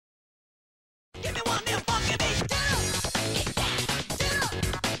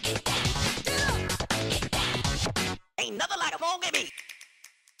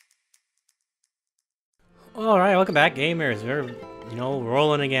Alright, welcome back, gamers. We're,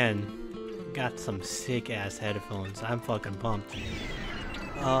 rolling again. Got some sick-ass headphones. I'm fucking pumped.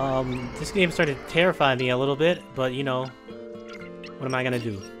 This game started to terrify me a little bit, but, what am I gonna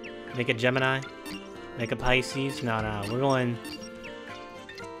do? Make a Gemini? Make a Pisces? No, we're going...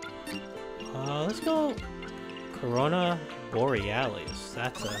 let's go... Corona Borealis.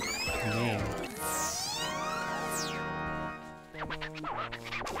 That's a name.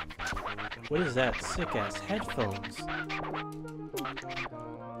 What is that? Sick-ass headphones.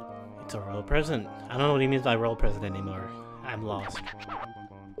 It's a royal present. I don't know what he means by royal present anymore. I'm lost.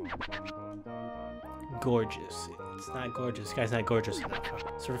 Gorgeous. It's not gorgeous. This guy's not gorgeous enough.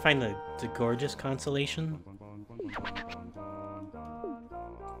 So we find the gorgeous constellation?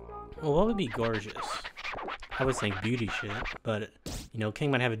 Well, what would be gorgeous? I would think beauty shit, but,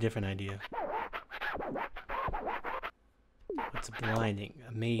 King might have a different idea. It's blinding.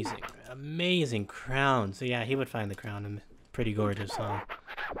 Amazing. Amazing crown. So yeah, he would find the crown pretty gorgeous, huh?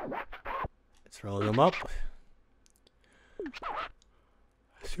 Let's roll them up.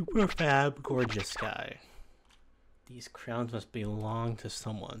 Super fab, gorgeous guy. These crowns must belong to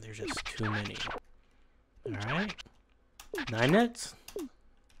someone. There's just too many. Alright. 9 minutes?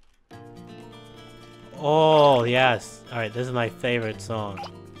 Oh, yes. Alright, this is my favorite song.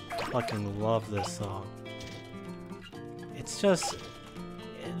 Fucking love this song. It's just...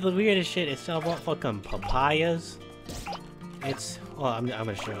 the weirdest shit. It's about fucking papayas. It's... well, I'm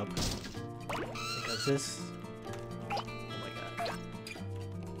gonna shut up. Because this... oh my god.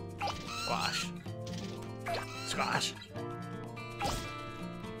 Squash. Squash.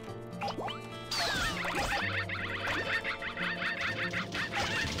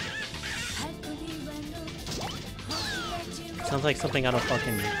 Sounds like something out of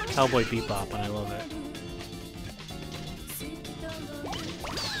fucking Cowboy Bebop, and I love it.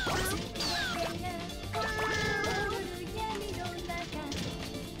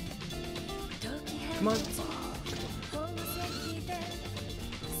 Come on.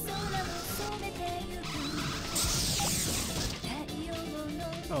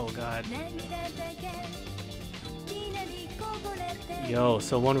 Oh god. Yo,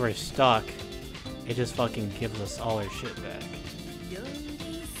 so when we're stuck, it just fucking gives us all our shit back.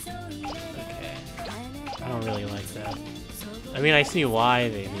 Okay. I don't really like that. I mean, I see why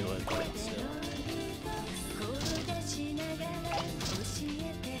they do it, but still.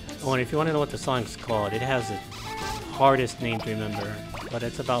 Oh, and if you want to know what the song's called, it has the hardest name to remember, but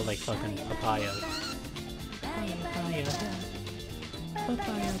it's about like fucking papayas. Papaya.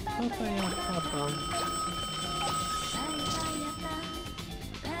 Papaya, papaya, papaya.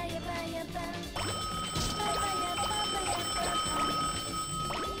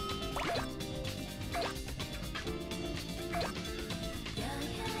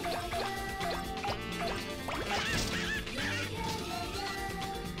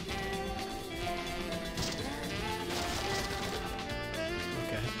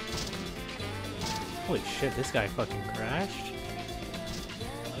 Holy shit, this guy fucking crashed?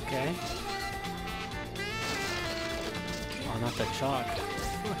 Okay. Oh, not the chalk.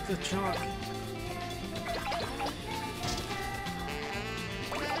 Fuck the chalk.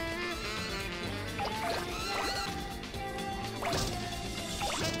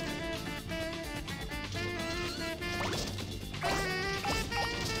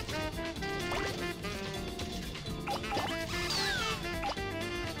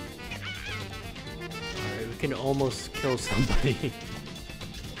 Can almost kill somebody.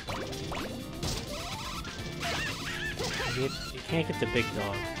 You can't get the big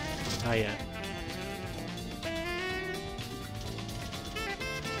dog. Not yet.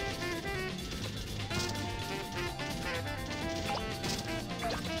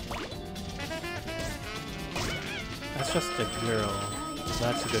 That's just a girl.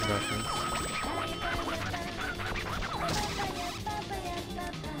 That's a good reference.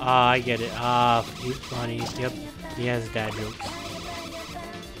 Ah, I get it. Ah, he's funny. Yep, he has dad jokes.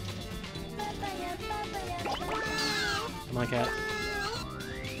 Come on, cat.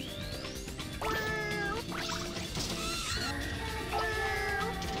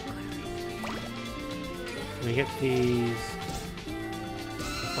 Can we get these?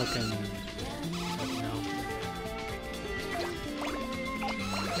 Fucking... no.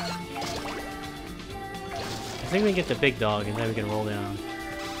 I think we can get the big dog and then we can roll down.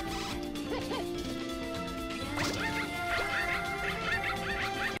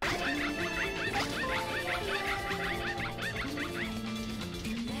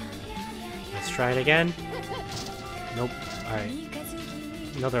 Try it again. Nope. Alright.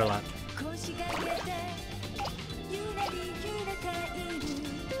 Another lap.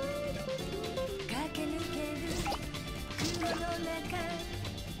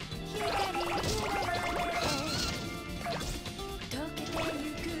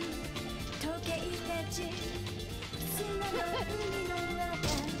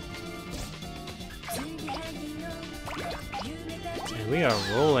 And we are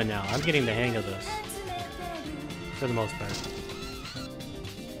rolling now. I'm getting the hang of this. For the most part.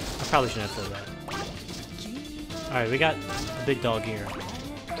 I probably shouldn't have said that. Alright, we got a big dog here.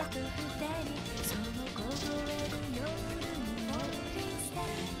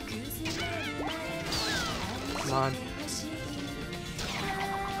 Come on.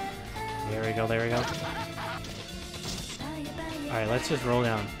 There we go, there we go. Alright, let's just roll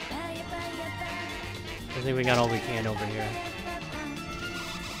down. I think we got all we can over here.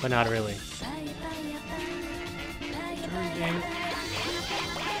 But not really. Turn game.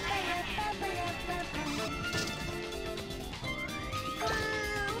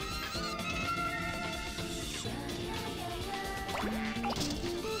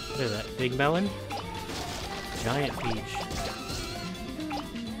 What is that? Big melon? Giant peach.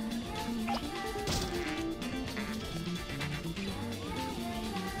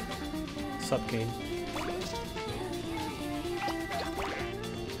 Sup, game?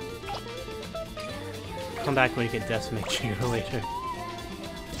 Come back when you can decimate you later.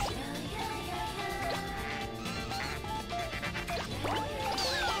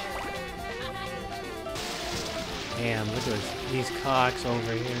 Damn, look at these cocks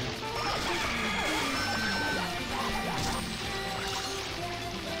over here.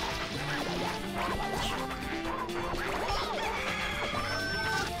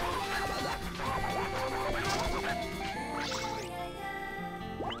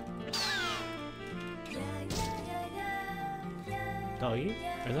 Doggy?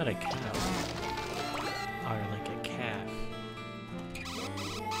 Or is that a cow? Or like a calf?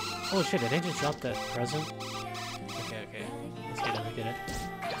 Oh shit, did I just drop that present? Okay, okay. Let's get it, let's get it.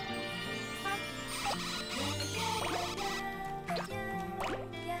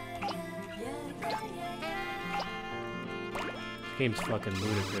 This game's fucking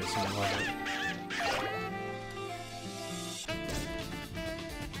ludicrous and I love it.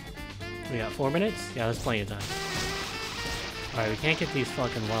 We got 4 minutes? Yeah, that's plenty of time. Alright, we can't get these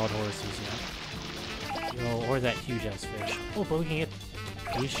fucking wild horses yet. Yo, or that huge ass fish. Oh, but we can get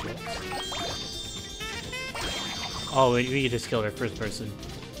these shits. Oh, we just killed our first person.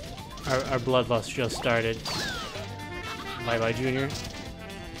 Our bloodlust just started. Bye bye, Junior.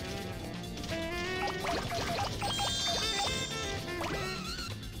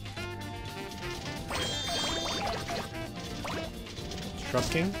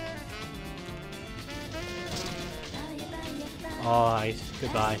 Disrupting. Oh, nice.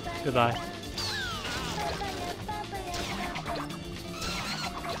 Goodbye. Goodbye.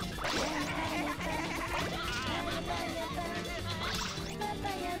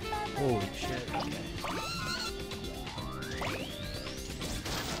 Holy shit, okay.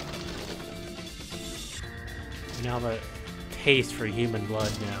 We now have a taste for human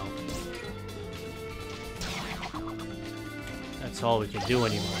blood now. That's all we can do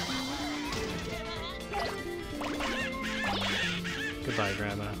anymore. Goodbye,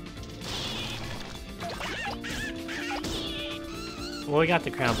 Grandma. Well, we got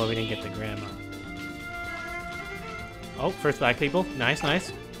the crown, but we didn't get the grandma. Oh, first black people. Nice,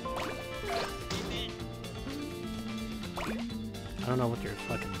 nice. I don't know what you're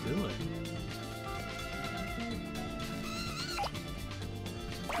fucking doing.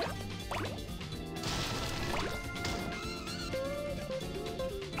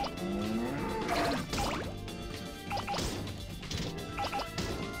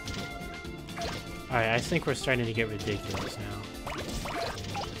 Alright, I think we're starting to get ridiculous now.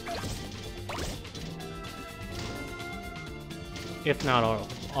 If not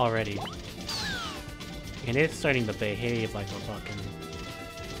already. And it's starting to behave like a fucking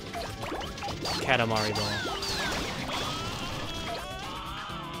Katamari ball.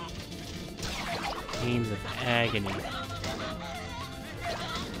 Scenes of agony.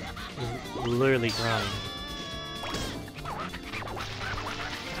 Literally crying.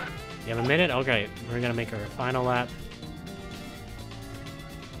 You have a minute? Okay, we're gonna make our final lap.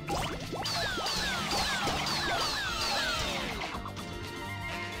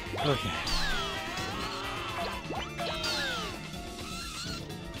 Okay.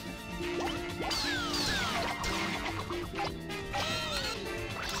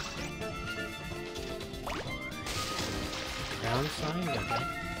 Ground sign? Okay.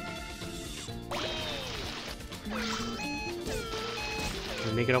 Can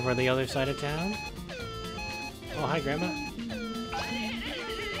we make it over to the other side of town? Oh, hi, Grandma.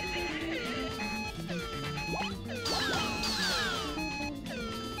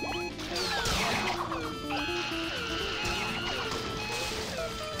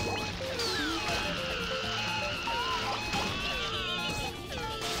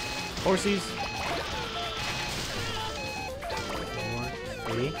 Horsies.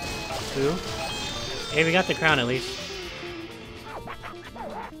 4, 3, 2. Hey, we got the crown at least.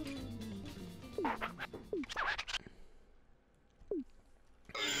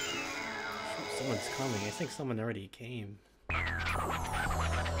 Someone's coming. I think someone already came.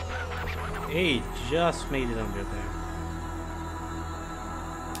 Hey, just made it under there.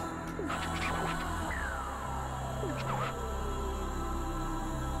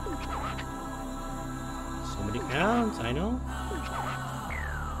 So many crowns, I know.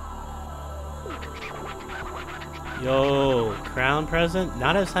 Yo, crown present?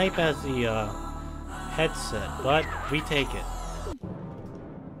 Not as hype as the headset, but we take it.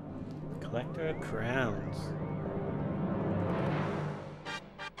 Collector of crowns.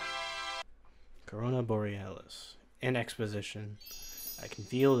 Corona Borealis. And exposition. I can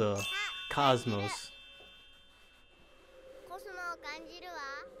feel the cosmos.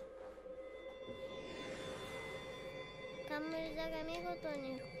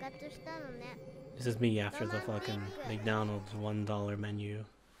 This is me after the fucking McDonald's $1 menu.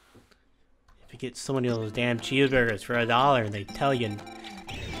 If you get so many of those damn cheeseburgers for $1 and they tell you,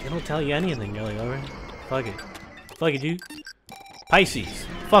 they don't tell you anything. You're like, alright, fuck it. Fuck it, dude. Pisces.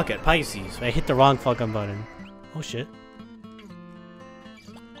 Fuck it, Pisces. I hit the wrong fucking button. Oh shit.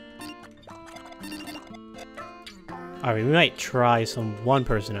 Alright, we might try one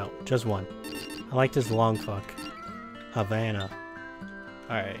person out. Just one. I like this long fuck. Havana.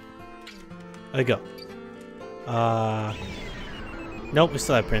 Alright. Let go. Nope, we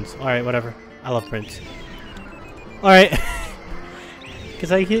still have Prince. Alright, whatever. I love Prince. Alright.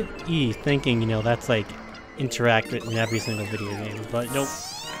 Because I hit E thinking, you know, that's like interact with in every single video game, but nope.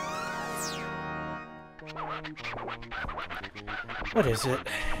 What is it?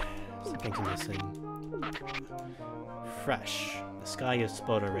 Something's missing. Fresh. The sky is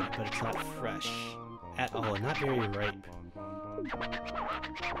spelled already, but it's not fresh at all. Not very ripe.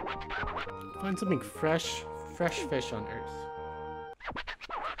 Find something fresh. Fresh fish on Earth.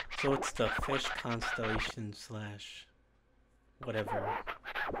 So it's the fish constellation slash whatever.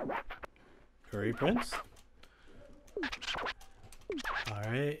 Hurry, Prince.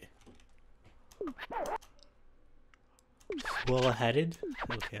 Alright. Swallow-headed.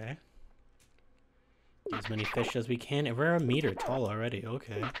 Okay. Get as many fish as we can. And we're a meter tall already.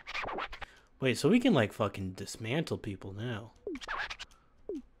 Okay. Wait, so we can like fucking dismantle people now.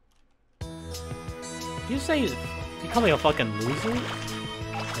 You say you call me a fucking loser?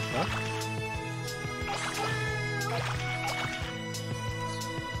 What the fuck?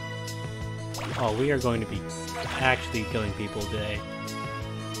 Oh, we are going to be actually killing people today.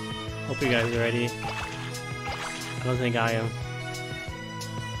 Hope you guys are ready. I don't think I am.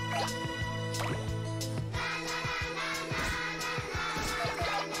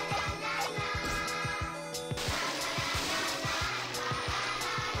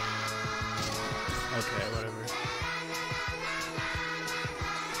 Okay, whatever.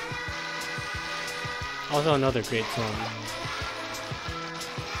 Also another great song.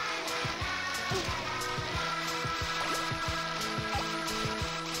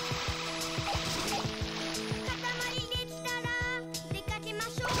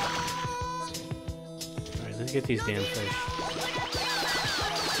 Alright, let's get these damn fish.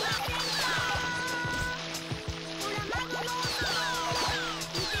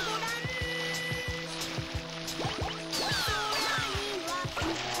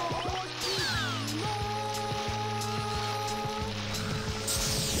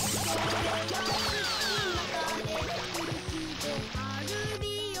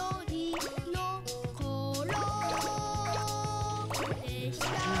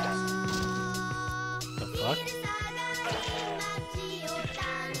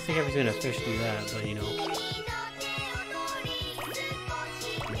 I think every single fish do that, but you know.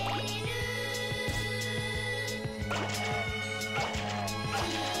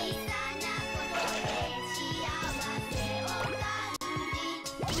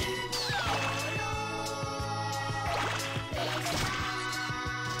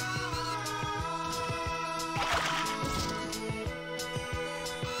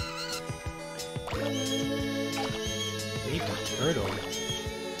 Turtle.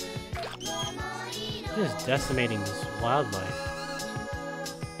 Just decimating this wildlife.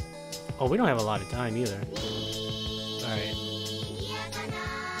 Oh, we don't have a lot of time either. Alright.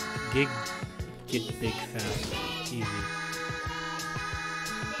 Get big fast. Easy.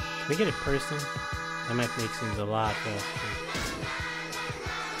 Can we get a person? That might make things a lot faster.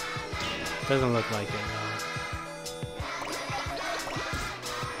 Doesn't look like it now.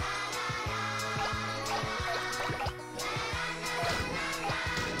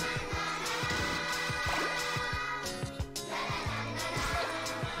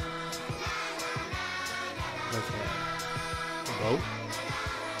 Okay. Boat?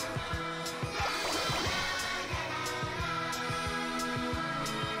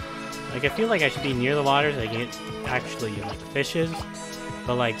 Like, I feel like I should be near the water so I can get actually, like, fishes.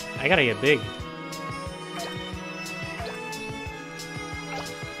 But, like, I gotta get big.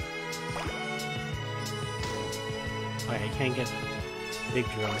 Alright, I can't get big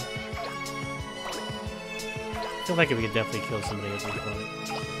drum. I feel like we could definitely kill somebody at this point.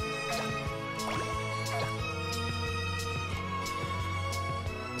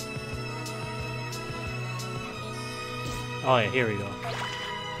 Oh yeah, here we go.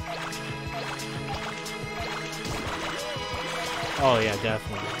 Oh yeah,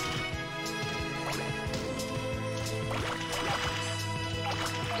 definitely.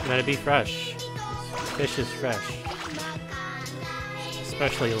 Gotta be fresh. This fish is fresh.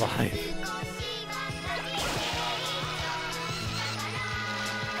 Especially live.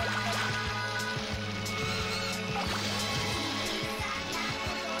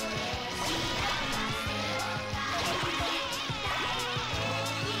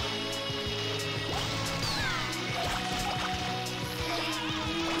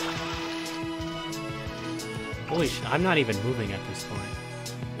 Holy shit, I'm not even moving at this point.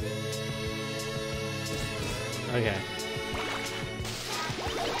 Okay.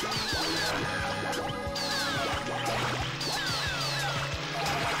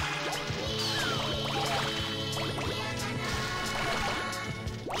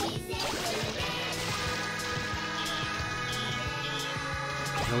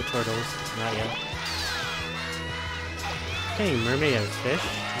 No turtles, not yet. Hey, mermaid has fish?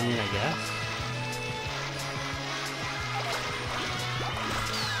 I mean, I guess.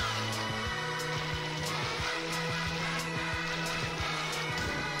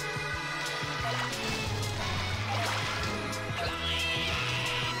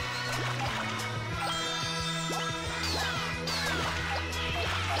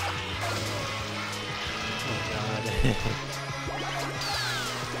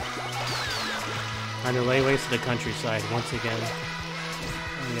 Trying to lay waste to the countryside once again.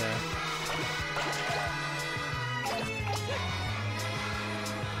 Yeah.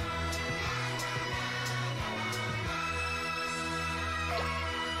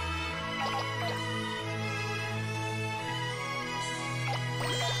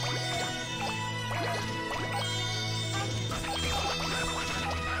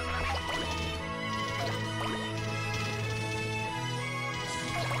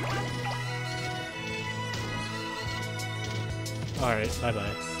 Alright,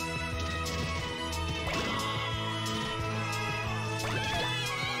 bye-bye.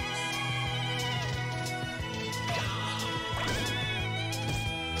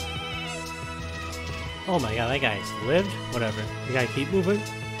 Oh my god, that guy's lived? Whatever. We gotta keep moving.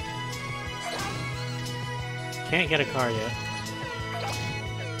 Can't get a car yet.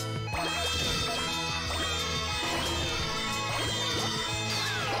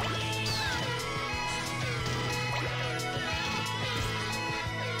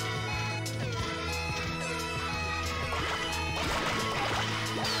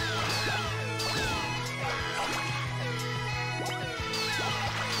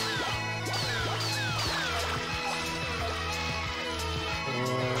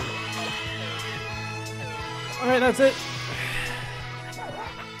 Alright, that's it.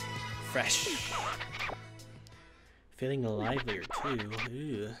 Fresh. Feeling livelier too.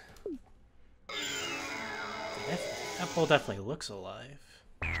 Ew. That bowl definitely looks alive.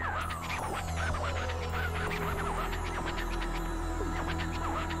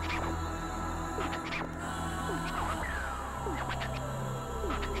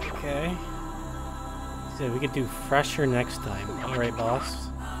 Okay. So we could do fresher next time. Alright, boss.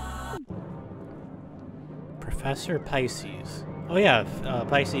 Professor Pisces. Oh yeah,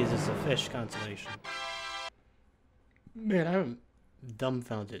 Pisces is a fish constellation. Man, I'm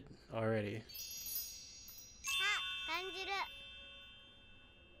dumbfounded already.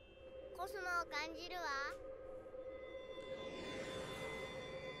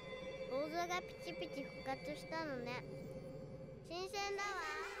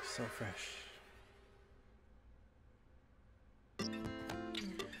 So fresh.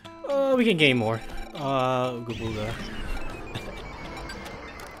 Oh, we can gain more. Gabuga.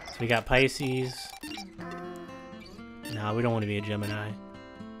 So we got Pisces. Nah, we don't want to be a Gemini.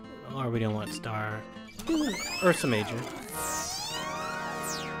 Or we don't want Star. Ursa Major.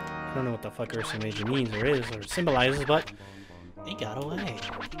 I don't know what the fuck Ursa Major means or is or symbolizes, but it got away.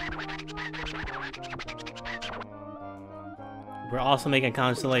 We're also making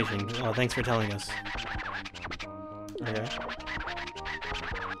Constellation. Oh, thanks for telling us. Okay.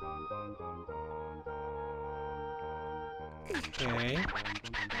 Okay.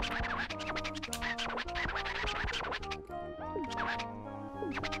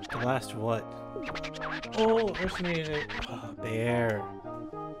 The last what? Oh, impersonated bear.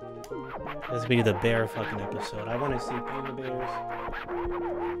 This will be the bear fucking episode. I want to see panda bears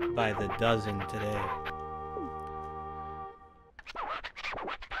by the dozen today.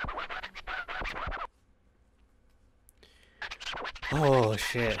 Oh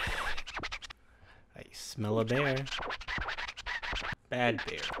shit. I smell a bear. Bad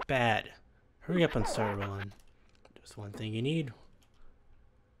bear. Bad. Hurry up and start rolling. Just one thing you need.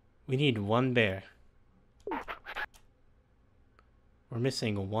 We need one bear. We're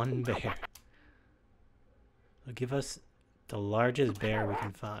missing one bear. So give us the largest bear we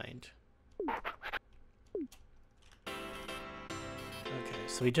can find. Okay,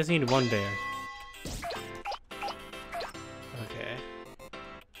 so we just need one bear. Okay.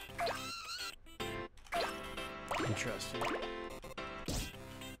 Interesting.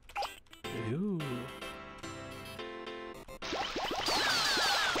 Ooh.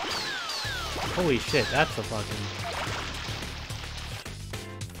 Holy shit, that's a fucking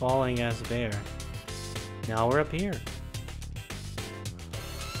falling ass bear. Now we're up here.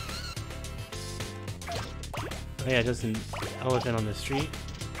 Oh yeah, just an elephant on the street.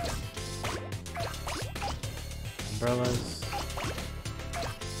 Umbrellas.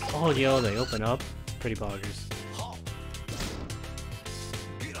 Oh yo, they open up. Pretty boggers.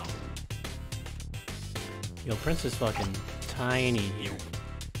 Yo, Prince is fucking tiny here.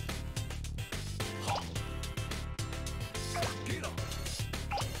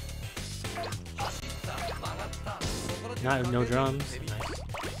 No drums. Nice.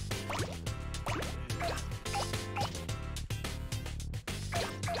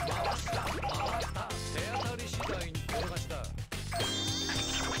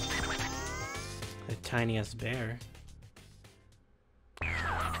 A tiniest bear.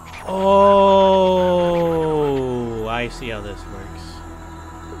 Oh, I see how this works.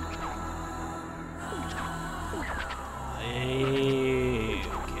 Okay.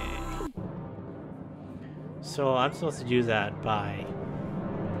 So I'm supposed to do that by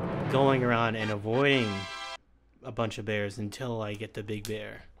going around and avoiding a bunch of bears until I get the big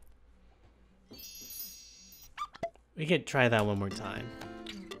bear. We could try that one more time.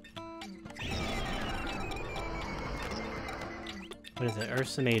 What is it?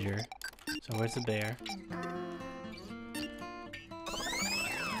 Ursa Major. So where's the bear?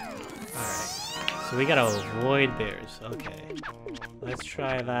 Alright. So we gotta avoid bears. Okay. Let's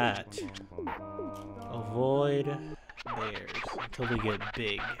try that. Avoid bears until we get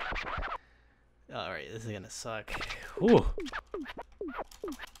big. Alright, this is gonna suck. Whew.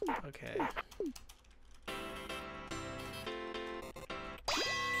 Okay.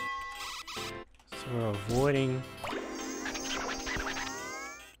 So we're avoiding.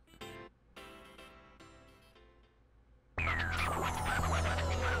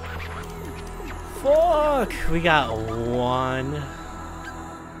 Fuck! We got one.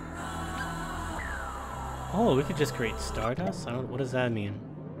 Oh, we could just create stardust? I don't. What does that mean?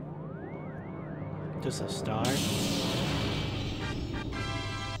 Just a star?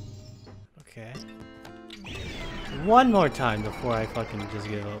 Okay. One more time before I fucking just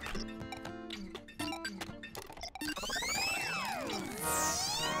give up.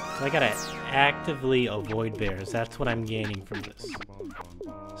 So I gotta actively avoid bears. That's what I'm gaining from this.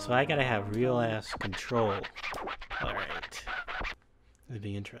 So I gotta have real ass control. Alright. It'd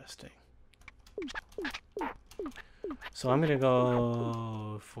be interesting. So I'm gonna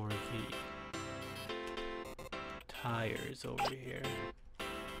go for the tires over here.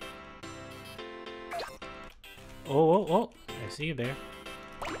 Oh, oh, oh! I see you, bear.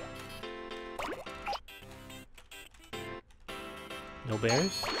 No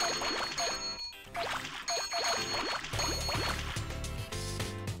bears?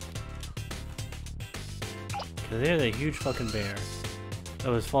 Cause there's a huge fucking bear that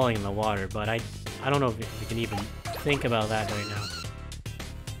was falling in the water, but I don't know if we can even think about that right now.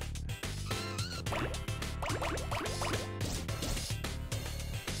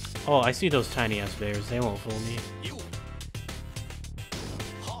 Oh, I see those tiny ass bears. They won't fool me.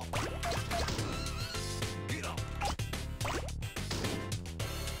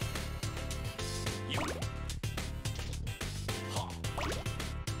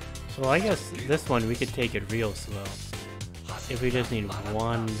 So I guess this one we could take it real slow. If we just need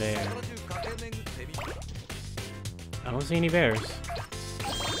one bear. I don't see any bears.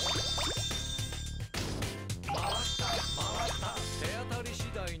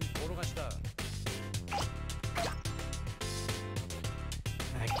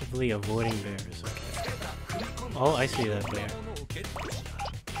 Actively avoiding bears, okay. Oh, I see that bear.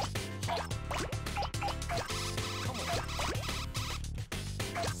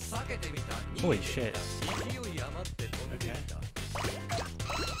 Holy shit. Okay.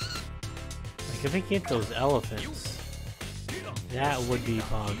 Like if we get those elephants, that would be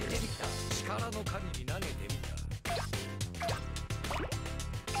bonkers.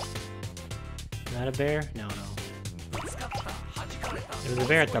 Is that a bear? No, no. There's a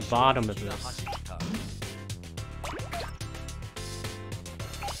bear at the bottom of this.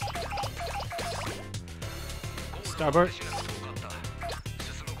 Starboard.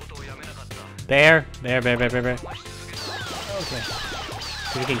 Bear! Bear, bear, bear, bear, bear. Okay.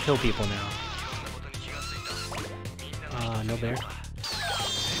 So we can kill people now. No bear.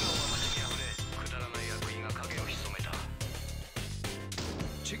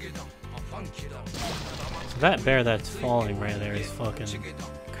 So that bear that's falling right there is fucking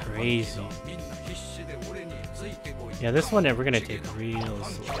crazy. Yeah, this one we're gonna take real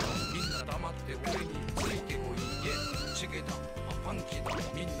slow.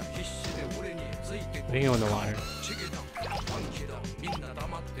 We can go in the water.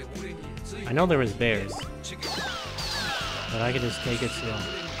 I know there was bears, but I can just take it slow.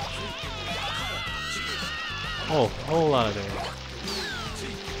 Oh, a whole lot of bears.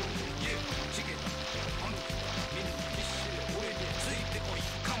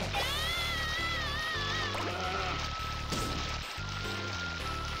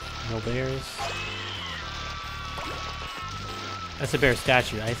 No bears. That's a bear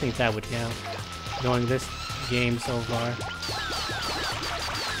statue. I think that would count. Knowing this game so far.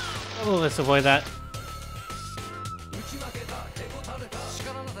 Oh, let's avoid that.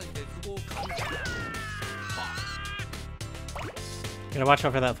 Gotta watch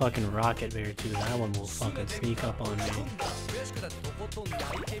out for that fucking rocket bear too. That one will fucking sneak up on me.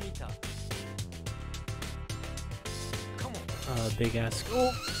 Big ass.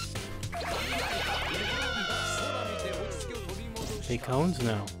 Oh. Big cones?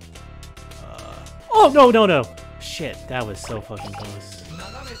 No. Oh, no, no, no! Shit, that was so fucking close.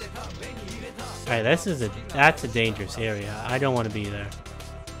 Alright, that's a dangerous area. I don't want to be there.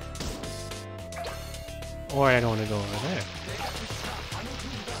 Or I don't want to go over there.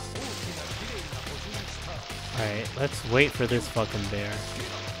 Alright, let's wait for this fucking bear.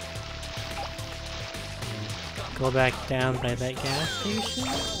 Go back down by that gas station.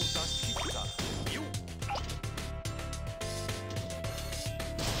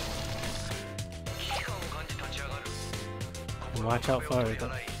 And watch out for the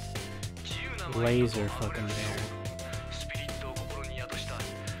laser fucking bear.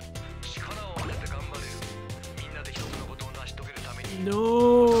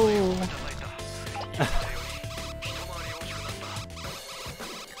 No!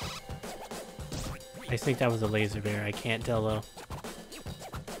 I think that was a laser bear. I can't tell though.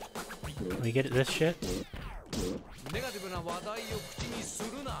 Can we get this shit?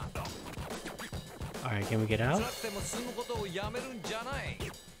 Alright, can we get out?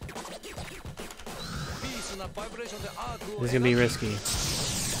 This is gonna be risky.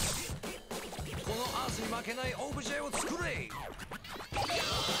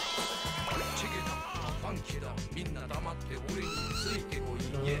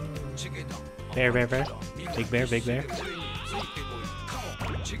 Bear, bear, bear. Big bear, big bear.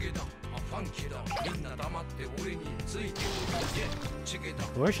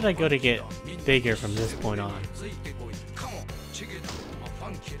 Where should I go to get bigger from this point on?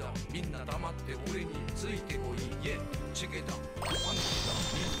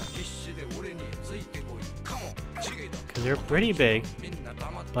 Because they're pretty big,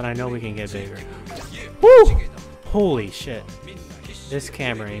 but I know we can get bigger. Woo! Holy shit. This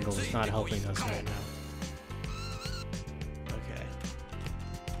camera angle is not helping us right now. Okay.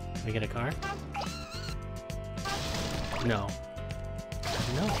 Can we get a car? No.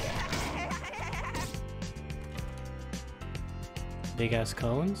 No. Big ass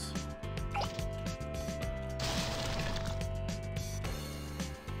cones.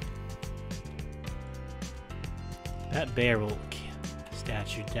 That bear will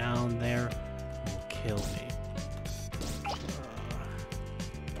statue down there will kill me.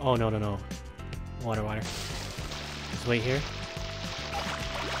 Oh no no no. Water water. Just wait here.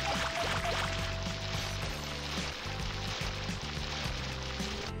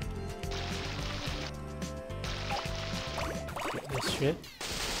 This shit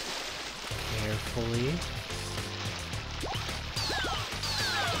carefully.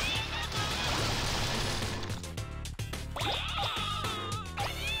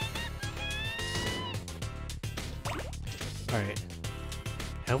 Alright.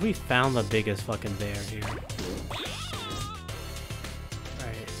 Have we found the biggest fucking bear here?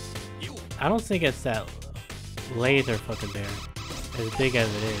 Alright. I don't think it's that laser fucking bear. As big as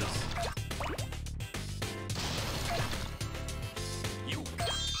it is.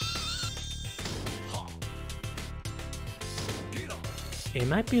 It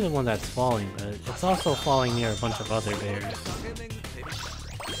might be the one that's falling, but it's also falling near a bunch of other bears.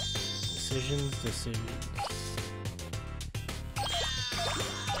 Decisions.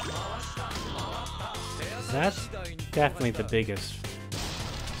 That's definitely the biggest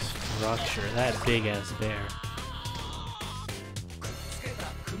structure, that big ass bear.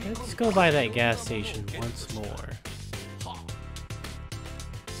 Let's go by that gas station once more.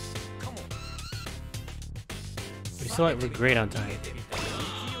 We still we're great on time.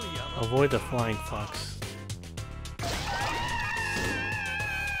 Avoid the flying fox.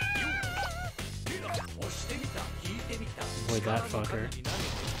 Avoid that fucker.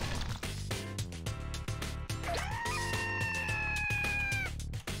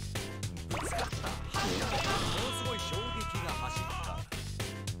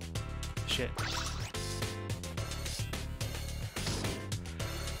 Shit.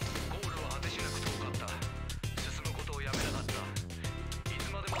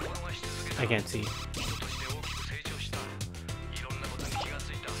 I can't see.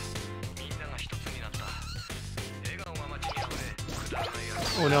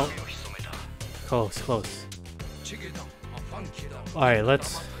 Oh no. Close. Alright,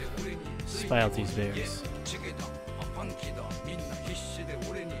 let's spy out these bears.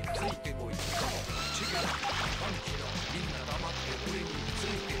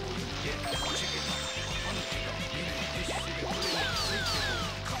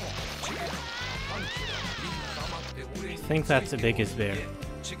 I think that's the biggest bear.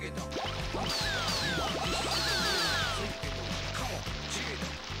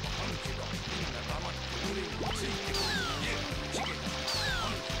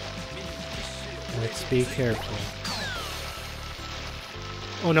 Let's be careful.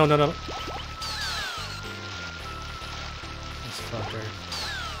 Oh no. This fucker.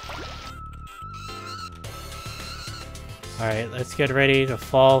 Alright, let's get ready to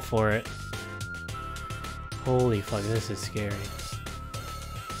fall for it. Holy fuck, this is scary.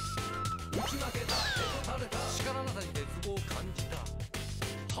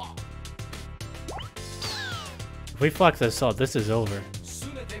 If we fuck this up, this is over.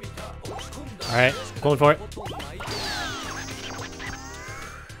 Alright, going for it.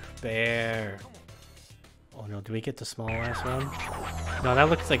 Bear. Oh no, do we get the small ass one? No, that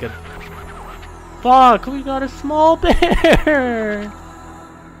looks like a... Fuck, we got a small bear!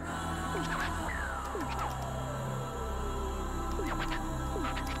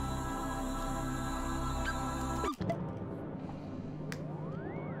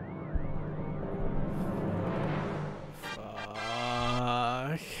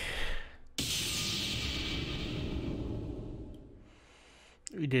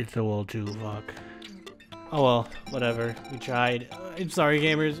 We did so well too, fuck. Oh well, whatever. We tried. I'm sorry,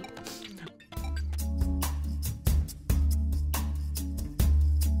 gamers.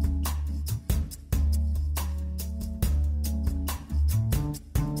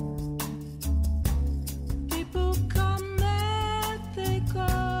 People come and they go.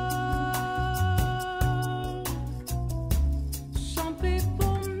 Some people